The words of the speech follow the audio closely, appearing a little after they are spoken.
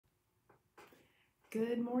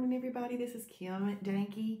Good morning, everybody. This is Kim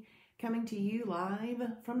Danke coming to you live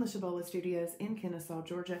from the Shibby Studios in Kennesaw,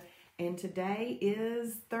 Georgia. And today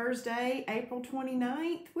is Thursday, April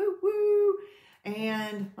 29th. Woo woo!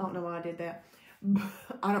 And I don't know why I did that.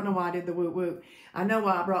 I don't know why I did the woo woo. I know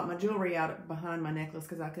why I brought my jewelry out behind my necklace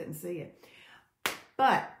because I couldn't see it.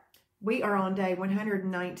 But we are on day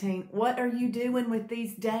 119. What are you doing with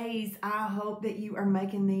these days? I hope that you are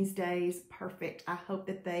making these days perfect. I hope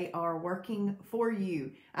that they are working for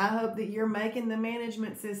you. I hope that you're making the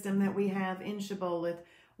management system that we have in Shibboleth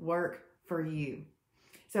work for you.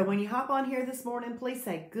 So when you hop on here this morning, please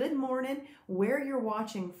say good morning, where you're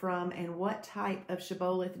watching from, and what type of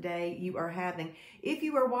Shibboleth day you are having. If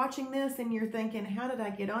you are watching this and you're thinking, how did I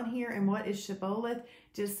get on here and what is Shibboleth?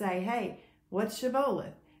 Just say, hey, what's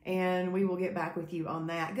Shibboleth? And we will get back with you on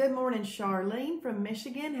that. Good morning, Charlene from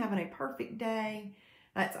Michigan, having a perfect day.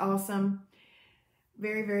 That's awesome.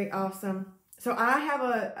 Very, very awesome. So I have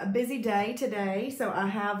a busy day today. So I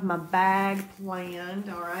have my bag planned.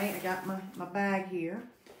 All right, I got my bag here.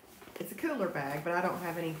 It's a cooler bag, but I don't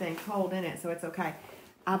have anything cold in it, so it's okay.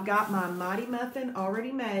 I've got my Mighty Muffin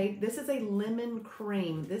already made. This is a lemon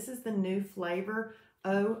cream. This is the new flavor.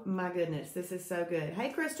 Oh my goodness, this is so good. Hey,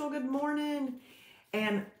 Crystal, good morning.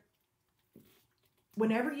 And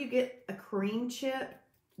whenever you get a cream chip,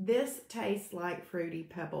 this tastes like Fruity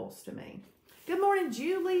Pebbles to me. Good morning,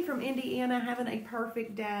 Julie from Indiana, having a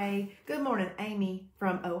perfect day. Good morning, Amy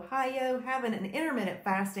from Ohio, having an intermittent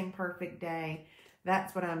fasting perfect day.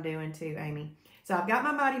 That's what I'm doing too, Amy. So I've got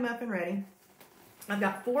my Mighty Muffin ready. I've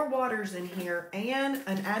got 4 waters in here and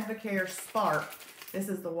an Advocare Spark. This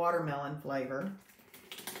is the watermelon flavor.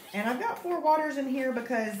 And I've got 4 waters in here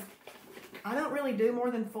because I don't really do more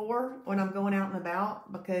than 4 when I'm going out and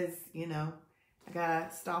about because, you know, I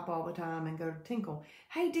gotta stop all the time and go to Tinkle.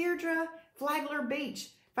 Hey, Deirdre, Flagler Beach,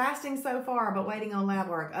 fasting so far, but waiting on lab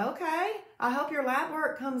work. Okay, I hope your lab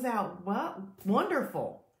work comes out well.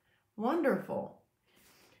 Wonderful, wonderful.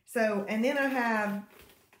 So, and then I have,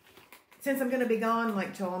 since I'm gonna be gone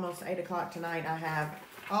like till almost 8 o'clock tonight, I have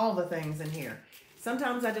all the things in here.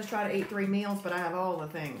 Sometimes I just try to eat 3 meals, but I have all the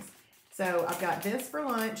things. So I've got this for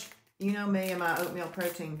lunch. You know me and my oatmeal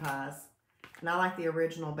protein pies, and I like the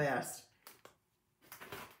original best.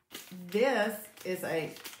 This is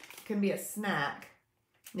can be a snack.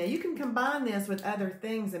 Now you can combine this with other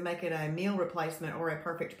things and make it a meal replacement or a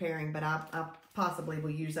perfect pairing, but I possibly will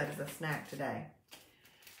use that as a snack today.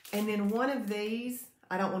 And then one of these,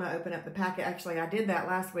 I don't want to open up the packet. Actually, I did that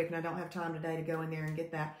last week and I don't have time today to go in there and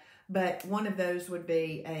get that. But one of those would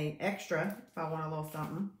be a extra, if I want a little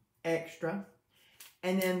something extra.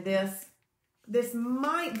 And then this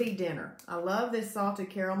might be dinner. I love this salted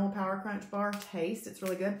caramel Power Crunch bar taste. It's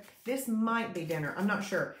really good. This might be dinner. I'm not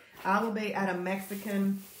sure. I will be at a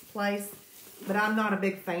Mexican place, but I'm not a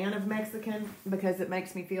big fan of Mexican because it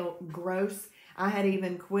makes me feel gross. I had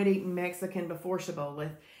even quit eating Mexican before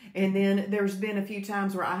Shibboleth. And then there's been a few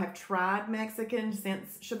times where I have tried Mexican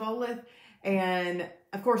since Shibboleth. And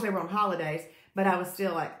of course they were on holidays, but I was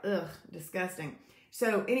still like, ugh, disgusting.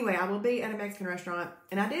 So anyway, I will be at a Mexican restaurant,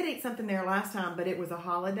 and I did eat something there last time, but it was a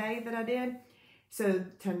holiday that I did. So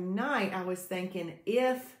tonight I was thinking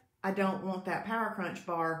if I don't want that Power Crunch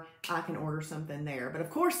bar, I can order something there. But of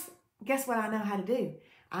course, guess what I know how to do?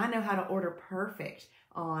 I know how to order perfect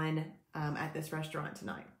on at this restaurant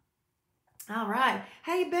tonight. All right.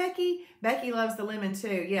 Hey, Becky. Becky loves the lemon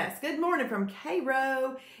too. Yes. Good morning from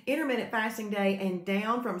Cairo. Intermittent fasting day and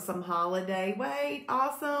down from some holiday weight.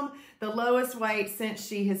 Awesome. The lowest weight since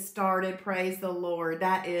she has started. Praise the Lord.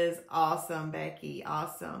 That is awesome, Becky.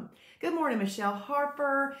 Awesome. Good morning, Michelle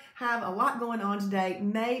Harper. Have a lot going on today.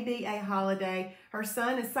 Maybe a holiday. Her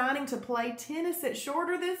son is signing to play tennis at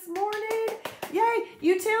Shorter this morning. Yay.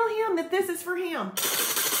 You tell him that this is for him.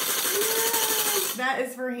 Yes, that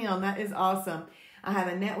is for him. That is awesome. I have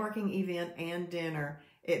a networking event and dinner.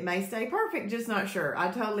 It may stay perfect, just not sure. I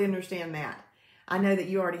totally understand that. I know that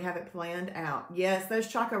you already have it planned out. Yes, those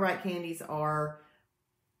Choco Right candies are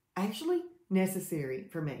actually necessary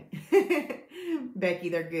for me. Becky,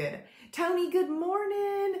 they're good. Tony, good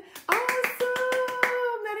morning. Awesome.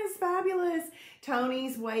 That is fabulous.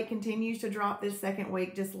 Tony's weight continues to drop this second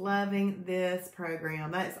week. Just loving this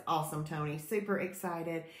program. That's awesome, Tony. Super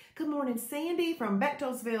excited. Good morning, Sandy from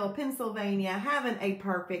Bechtelsville, Pennsylvania. Having a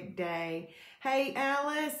perfect day. Hey,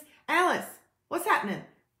 Alice. Alice, what's happening?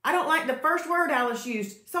 I don't like the first word Alice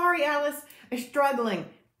used. Sorry, Alice. I'm struggling.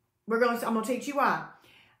 I'm going to teach you why.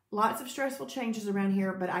 Lots of stressful changes around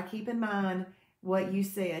here, but I keep in mind what you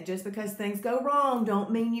said. Just because things go wrong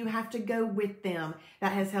don't mean you have to go with them.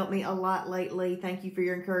 That has helped me a lot lately. Thank you for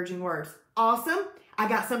your encouraging words. Awesome. I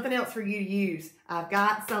got something else for you to use. I've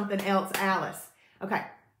got something else, Alice. Okay.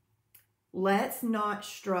 Let's not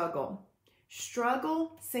struggle.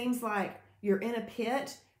 Struggle seems like you're in a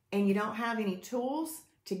pit and you don't have any tools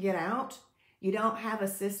to get out. You don't have a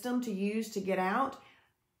system to use to get out.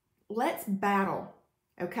 Let's battle,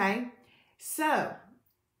 okay? So,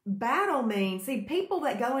 battle means, see, people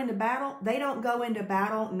that go into battle, they don't go into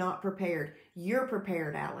battle not prepared. You're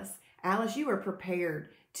prepared, Alice. Alice, you are prepared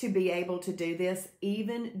to be able to do this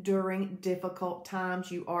even during difficult times.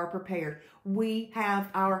 You are prepared. We have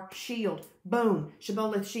our shield. Boom,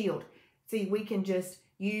 Shibboleth shield. See, we can just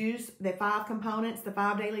use the 5 components, the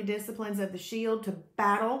 5 daily disciplines of the shield to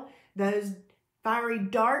battle those fiery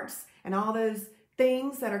darts and all those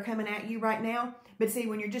things that are coming at you right now. But see,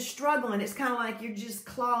 when you're just struggling, it's kind of like you're just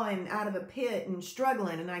clawing out of a pit and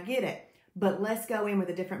struggling, and I get it. But let's go in with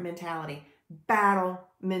a different mentality. Battle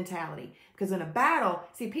mentality. Because in a battle,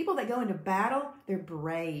 see, people that go into battle, they're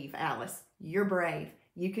brave, Alice. You're brave.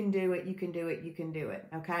 You can do it. You can do it. You can do it.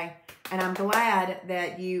 Okay? And I'm glad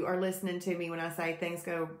that you are listening to me when I say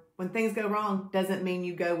when things go wrong, doesn't mean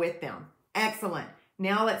you go with them. Excellent.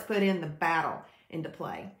 Now let's put in the battle into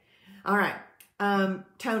play. All right.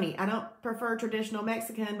 Tony, I don't prefer traditional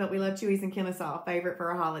Mexican, but we love Chewy's and Kennesaw. Favorite for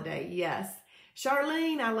a holiday. Yes.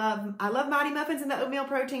 Charlene, I love Mighty Muffins and the oatmeal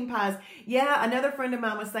protein pies. Yeah, another friend of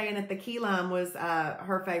mine was saying that the key lime was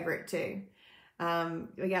her favorite too.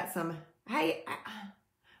 We got some. Hey,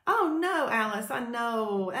 oh no, Alice, I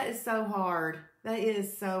know that is so hard. That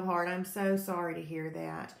is so hard. I'm so sorry to hear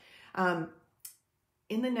that.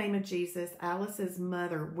 In the name of Jesus, Alice's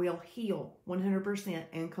mother will heal 100%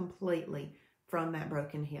 and completely from that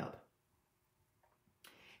broken hip.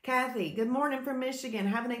 Kathy, good morning from Michigan.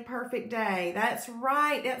 Having a perfect day. That's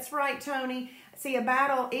right. That's right, Tony. See, a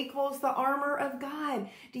battle equals the armor of God.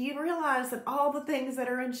 Do you realize that all the things that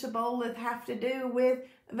are in Shibboleth have to do with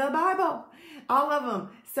the Bible? All of them.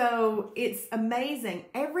 So it's amazing.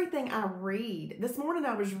 Everything I read. This morning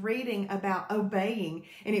I was reading about obeying,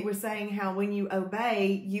 and it was saying how when you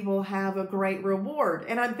obey, you will have a great reward.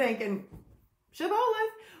 And I'm thinking,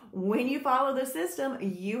 Shibboleth. When you follow the system,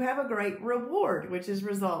 you have a great reward, which is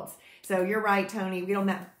results. So you're right, Tony. We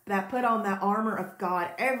don't put on that armor of God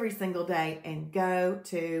every single day and go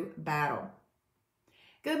to battle.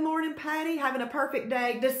 Good morning, Patty. Having a perfect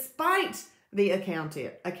day despite the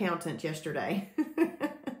accountant yesterday.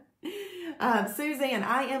 Suzanne,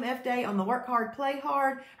 IMF day on the work hard, play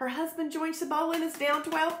hard. Her husband joined Shibboleth, is down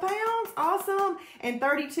 12 pounds. Awesome. And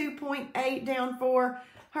 32.8 down for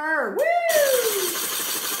her. Woo!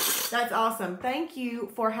 That's awesome. Thank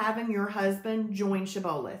you for having your husband join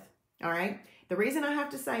Shibboleth. All right. The reason I have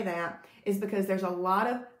to say that is because there's a lot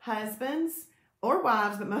of husbands or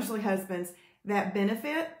wives, but mostly husbands, that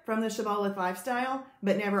benefit from the Shibboleth lifestyle,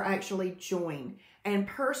 but never actually join. And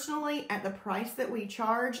personally, at the price that we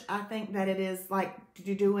charge, I think that it is like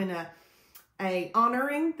doing a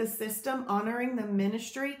honoring the system, honoring the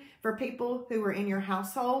ministry for people who are in your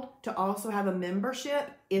household to also have a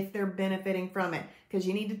membership if they're benefiting from it. Because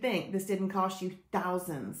you need to think, this didn't cost you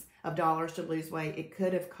thousands of dollars to lose weight. It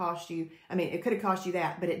could have cost you, it could have cost you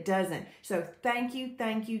that, but it doesn't. So thank you,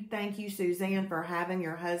 thank you, thank you, Suzanne, for having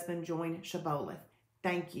your husband join Shibboleth.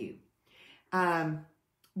 Thank you.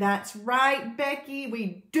 That's right, Becky.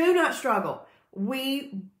 We do not struggle.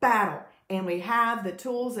 We battle. And we have the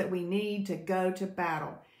tools that we need to go to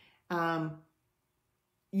battle.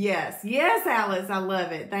 Yes, Alice, I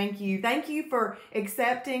love it. Thank you. Thank you for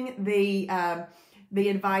accepting the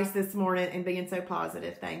advice this morning and being so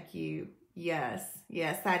positive. Thank you. Yes,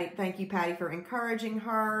 Patty. Thank you, Patty, for encouraging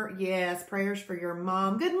her. Yes, prayers for your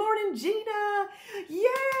mom. Good morning, Gina.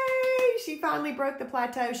 Yay! She finally broke the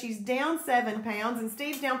plateau. She's down 7 pounds and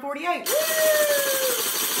Steve's down 48. Woo!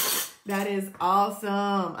 That is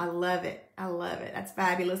awesome. I love it. I love it. That's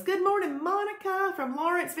fabulous. Good morning, Monica from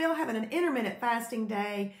Lawrenceville, having an intermittent fasting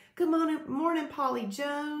day. Good morning, Polly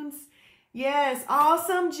Jones. Yes,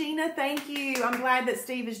 awesome, Gina. Thank you. I'm glad that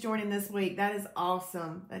Steve is joining this week. That is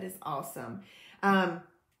awesome. That is awesome.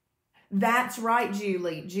 That's right,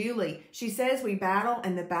 Julie. Julie, she says we battle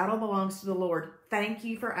and the battle belongs to the Lord. Thank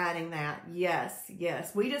you for adding that. Yes.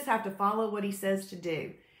 We just have to follow what he says to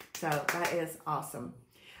do. So that is awesome.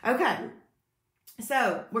 Okay.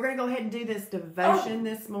 So we're going to go ahead and do this devotion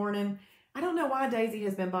this morning. I don't know why Daisy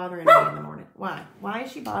has been bothering me in the morning. Why? Why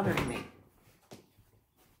is she bothering me?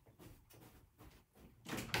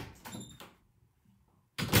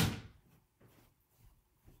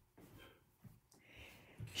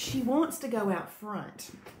 She wants to go out front.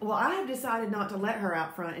 Well, I have decided not to let her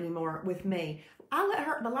out front anymore with me.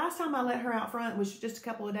 The last time I let her out front was just a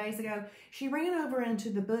couple of days ago. She ran over into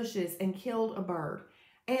the bushes and killed a bird.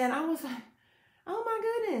 And I was like, oh my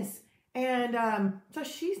goodness. And so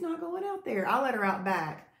she's not going out there. I'll let her out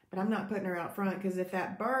back, but I'm not putting her out front, because if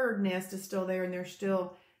that bird nest is still there and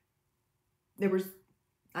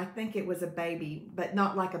I think it was a baby, but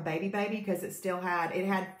not like a baby, because it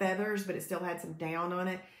had feathers, but it still had some down on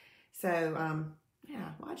it. So,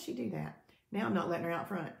 yeah, why'd she do that? Now I'm not letting her out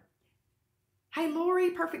front. Hey,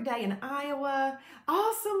 Lori, perfect day in Iowa.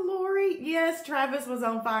 Awesome, Lori. Yes, Travis was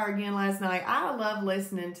on fire again last night. I love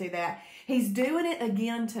listening to that. He's doing it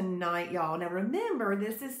again tonight, y'all. Now, remember,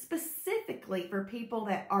 this is specifically for people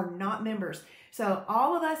that are not members. So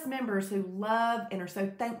all of us members who love and are so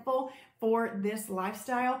thankful for this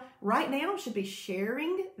lifestyle right now should be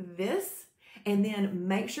sharing this, and then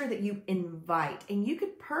make sure that you invite. And you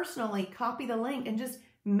could personally copy the link and just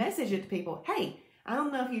message it to people. Hey, I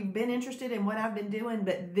don't know if you've been interested in what I've been doing,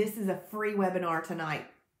 but this is a free webinar tonight.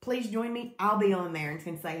 Please join me. I'll be on there and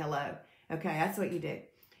can say hello. Okay, that's what you do.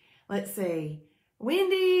 Let's see.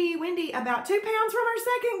 Wendy, about 2 pounds from her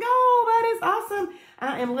second goal. That is awesome.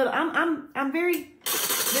 I'm very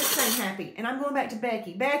this thing happy. And I'm going back to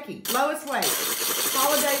Becky. Becky, lowest weight.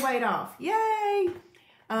 Holiday weight off. Yay.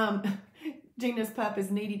 Gina's pup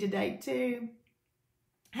is needy today too.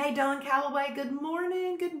 Hey, Don Calloway, good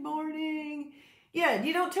morning. Good morning. Yeah,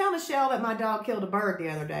 you don't tell Michelle that my dog killed a bird the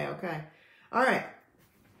other day, okay? All right.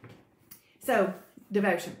 So,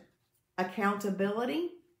 devotion.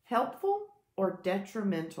 Accountability, helpful or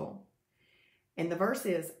detrimental? And the verse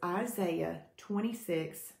is Isaiah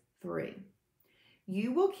 26:3.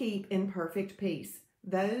 You will keep in perfect peace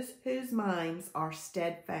those whose minds are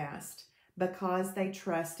steadfast because they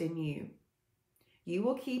trust in you. You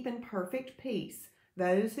will keep in perfect peace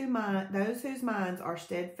those whose minds are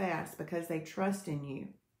steadfast because they trust in you.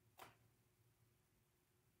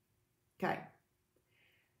 Okay.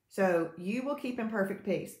 So you will keep in perfect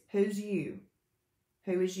peace. Who's you?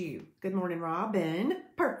 Who is you? Good morning, Robin.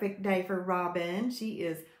 Perfect day for Robin. She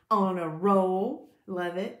is on a roll.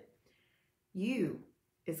 Love it. You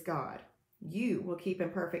is God. You will keep in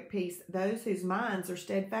perfect peace those whose minds are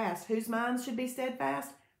steadfast. Whose minds should be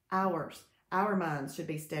steadfast? Ours. Our minds should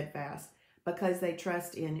be steadfast because they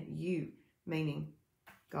trust in you, meaning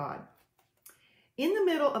God. In the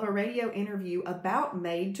middle of a radio interview about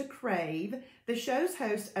Made to Crave, the show's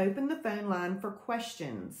host opened the phone line for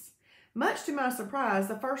questions. Much to my surprise,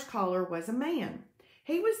 the first caller was a man.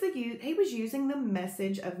 He was using the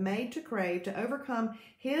message of Made to Crave to overcome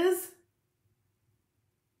his,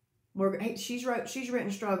 she's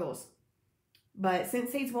written struggles. But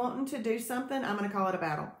since he's wanting to do something, I'm going to call it a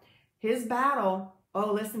battle. His battle,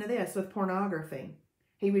 oh, listen to this, with pornography.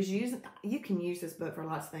 He was using, you can use this book for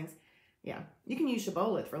lots of things. Yeah, you can use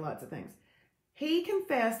Shibboleth for lots of things. He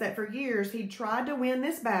confessed that for years he'd tried to win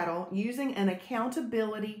this battle using an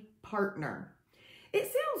accountability partner.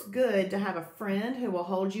 It sounds good to have a friend who will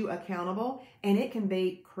hold you accountable, and it can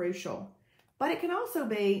be crucial, but it can also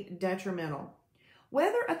be detrimental.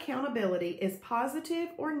 Whether accountability is positive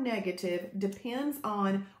or negative depends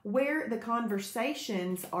on where the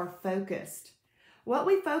conversations are focused. What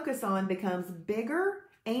we focus on becomes bigger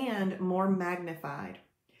and more magnified.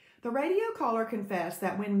 The radio caller confessed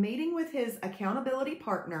that when meeting with his accountability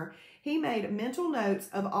partner, he made mental notes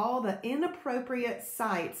of all the inappropriate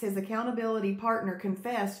sites his accountability partner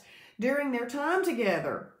confessed during their time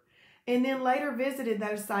together, and then later visited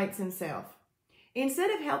those sites himself.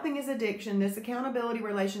 Instead of helping his addiction, this accountability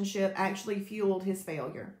relationship actually fueled his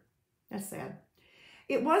failure. That's sad.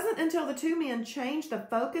 It wasn't until the two men changed the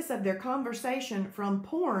focus of their conversation from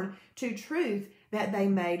porn to truth that they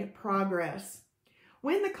made progress.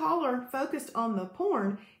 When the caller focused on the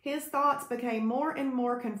porn, his thoughts became more and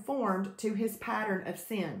more conformed to his pattern of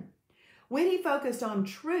sin. When he focused on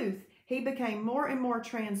truth, he became more and more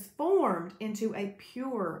transformed into a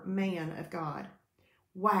pure man of God.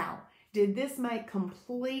 Wow, did this make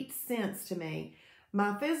complete sense to me?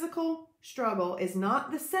 My physical struggle is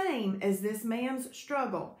not the same as this man's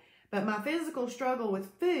struggle, but my physical struggle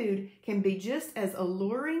with food can be just as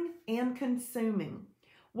alluring and consuming.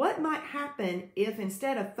 What might happen if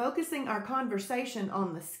instead of focusing our conversation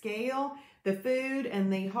on the scale, the food,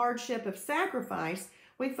 and the hardship of sacrifice,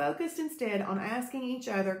 we focused instead on asking each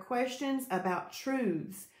other questions about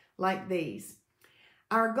truths like these?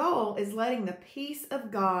 Our goal is letting the peace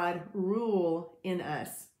of God rule in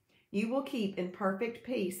us. You will keep in perfect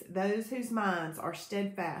peace those whose minds are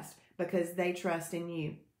steadfast because they trust in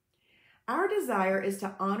you. Our desire is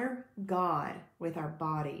to honor God with our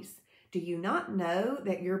bodies. Do you not know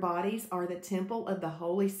that your bodies are the temple of the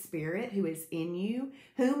Holy Spirit who is in you,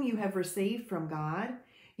 whom you have received from God?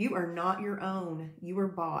 You are not your own. You were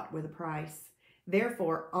bought with a price.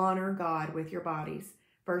 Therefore, honor God with your bodies.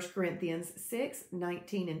 1 Corinthians 6,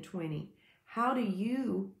 19 and 20. How do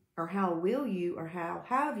you, or how will you, or how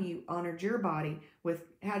have you honored your body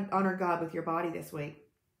honored God with your body this week?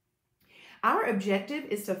 Our objective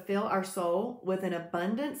is to fill our soul with an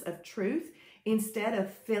abundance of truth instead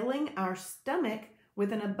of filling our stomach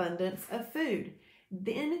with an abundance of food.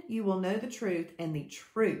 Then you will know the truth, and the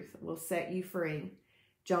truth will set you free.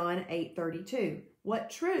 John 8:32. What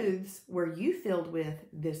truths were you filled with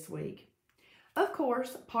this week? Of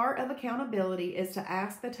course, part of accountability is to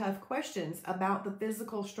ask the tough questions about the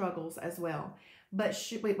physical struggles as well. But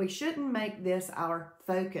we shouldn't make this our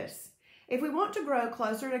focus. If we want to grow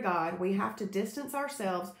closer to God, we have to distance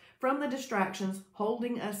ourselves from the distractions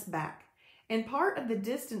holding us back. And part of the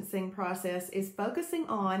distancing process is focusing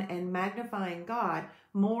on and magnifying God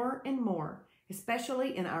more and more,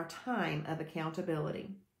 especially in our time of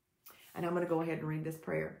accountability. And I'm going to go ahead and read this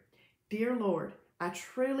prayer. Dear Lord, I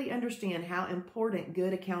truly understand how important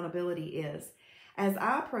good accountability is. As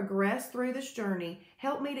I progress through this journey,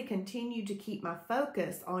 help me to continue to keep my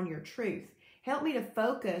focus on your truth. Help me to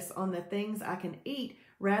focus on the things I can eat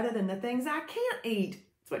rather than the things I can't eat.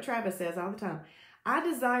 That's what Travis says all the time. I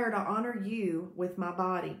desire to honor you with my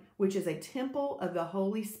body, which is a temple of the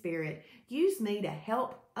Holy Spirit. Use me to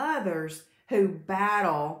help others who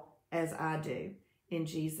battle as I do. In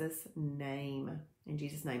Jesus' name. In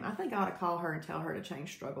Jesus' name. I think I ought to call her and tell her to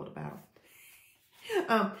change struggle to battle.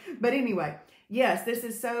 But anyway, yes, this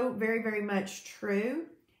is so very, very much true.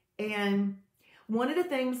 And one of the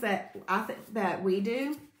things that I think that we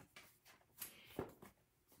do,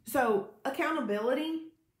 so accountability,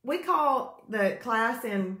 we call the class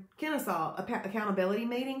in Kennesaw accountability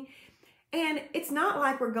meeting. And it's not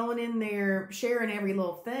like we're going in there sharing every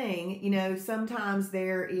little thing. You know, sometimes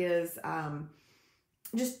there is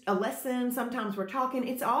just a lesson. Sometimes we're talking.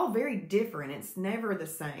 It's all very different. It's never the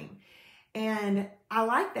same. And I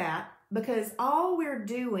like that because all we're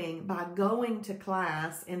doing by going to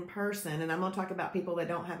class in person, and I'm going to talk about people that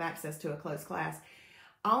don't have access to a closed class,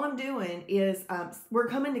 all I'm doing is we're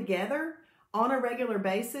coming together on a regular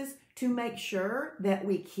basis to make sure that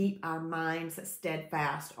we keep our minds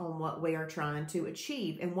steadfast on what we are trying to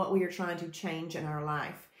achieve and what we are trying to change in our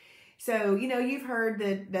life. So, you know, you've heard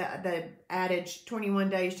the adage, 21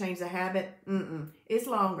 days change the habit. It's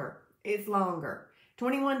longer. It's longer.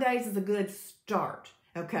 21 days is a good start,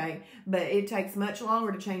 okay? But it takes much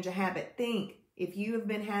longer to change a habit. Think, if you have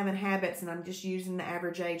been having habits, and I'm just using the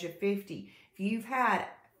average age of 50, if you've had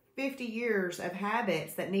 50 years of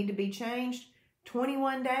habits that need to be changed,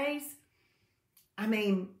 21 days, I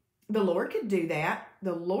mean, the Lord could do that.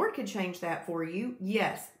 The Lord could change that for you.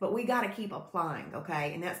 Yes, but we got to keep applying,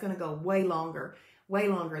 okay? And that's going to go way longer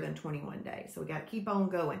than 21 days. So we got to keep on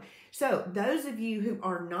going. So those of you who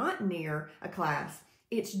are not near a class,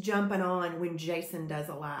 it's jumping on when Jason does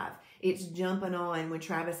a live. It's jumping on when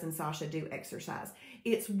Travis and Sasha do exercise.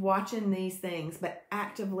 It's watching these things, but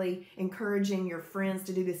actively encouraging your friends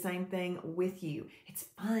to do the same thing with you. It's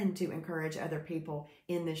fun to encourage other people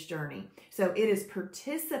in this journey. So it is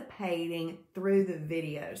participating through the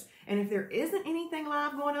videos. And if there isn't anything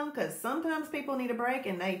live going on, because sometimes people need a break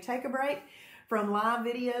and they take a break from live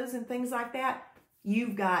videos and things like that,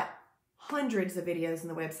 you've got hundreds of videos on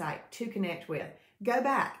the website to connect with. Go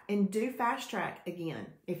back and do Fast Track again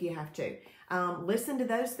if you have to. Listen to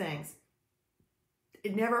those things.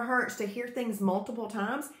 It never hurts to hear things multiple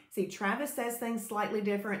times. See, Travis says things slightly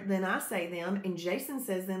different than I say them, and Jason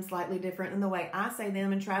says them slightly different than the way I say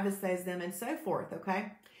them, and Travis says them, and so forth,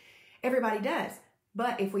 okay? Everybody does.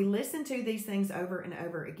 But if we listen to these things over and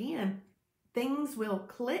over again, things will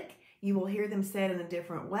click. You will hear them said in a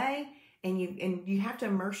different way, and you have to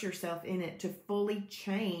immerse yourself in it to fully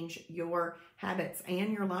change your habits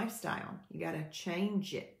and your lifestyle. You got to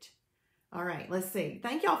change it. All right, let's see.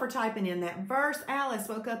 Thank y'all for typing in that verse. Alice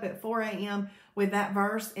woke up at 4 a.m. with that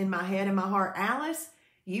verse in my head and my heart. Alice,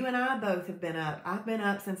 you and I both have been up. I've been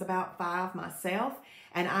up since about 5 myself,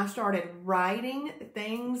 and I started writing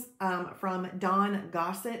things from Don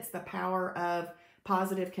Gossett's The Power of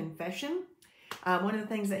Positive Confession. One of the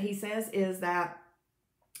things that he says is that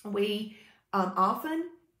we often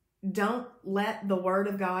don't let the Word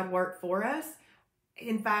of God work for us.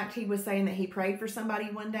 In fact, he was saying that he prayed for somebody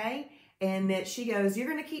one day, and that she goes, "You're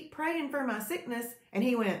going to keep praying for my sickness." And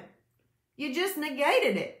he went, "You just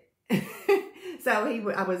negated it." So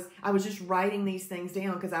I was just writing these things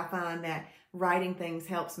down because I find that writing things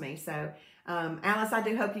helps me. So Alice, I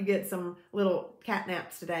do hope you get some little cat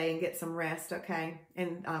naps today and get some rest, okay?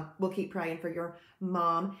 And we'll keep praying for your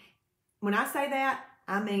mom. When I say that,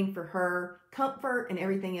 I mean for her comfort and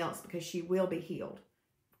everything else, because she will be healed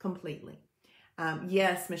completely.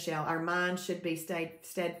 Yes, Michelle, our mind should be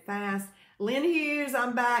steadfast. Lynn Hughes,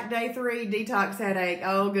 I'm back. Day 3, detox headache.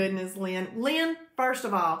 Oh, goodness, Lynn. Lynn, first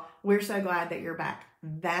of all, we're so glad that you're back.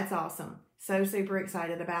 That's awesome. So super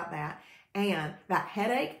excited about that. And that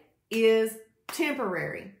headache is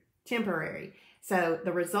temporary. Temporary. So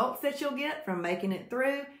the results that you'll get from making it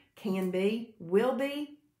through will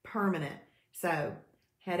be permanent. So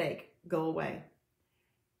headache, go away.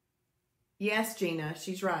 Yes, Gina,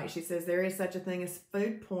 she's right. She says there is such a thing as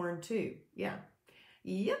food porn too. Yeah.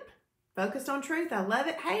 Yep. Focused on truth. I love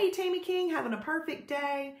it. Hey, Tammy King, having a perfect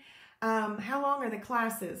day. How long are the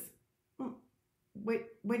classes?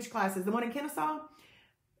 Which classes? The one in Kennesaw?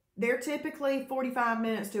 They're typically 45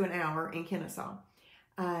 minutes to an hour in Kennesaw.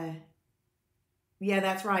 Yeah,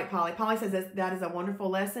 that's right, Polly. Polly says that is a wonderful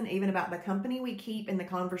lesson, even about the company we keep and the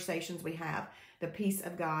conversations we have. The peace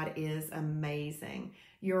of God is amazing.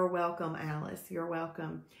 You're welcome, Alice. You're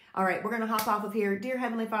welcome. All right, we're going to hop off of here. Dear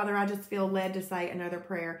Heavenly Father, I just feel led to say another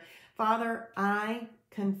prayer. Father, I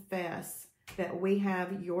confess that we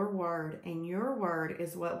have your word, and your word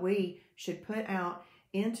is what we should put out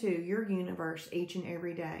into your universe each and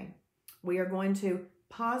every day. We are going to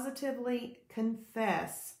positively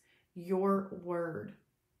confess your word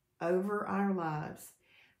over our lives.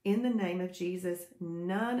 In the name of Jesus,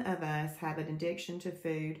 none of us have an addiction to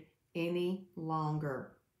food any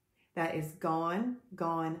longer. That is gone,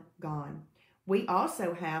 gone, gone. We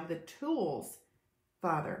also have the tools,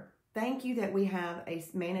 Father. Thank you that we have a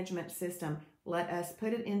management system. Let us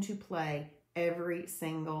put it into play every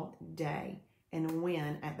single day and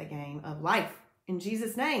win at the game of life. In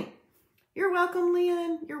Jesus' name. You're welcome,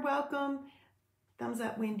 Lynn. You're welcome. Thumbs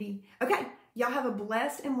up, Wendy. Okay, y'all have a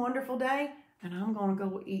blessed and wonderful day. And I'm going to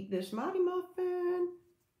go eat this Mighty Muffin.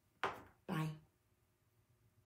 Bye.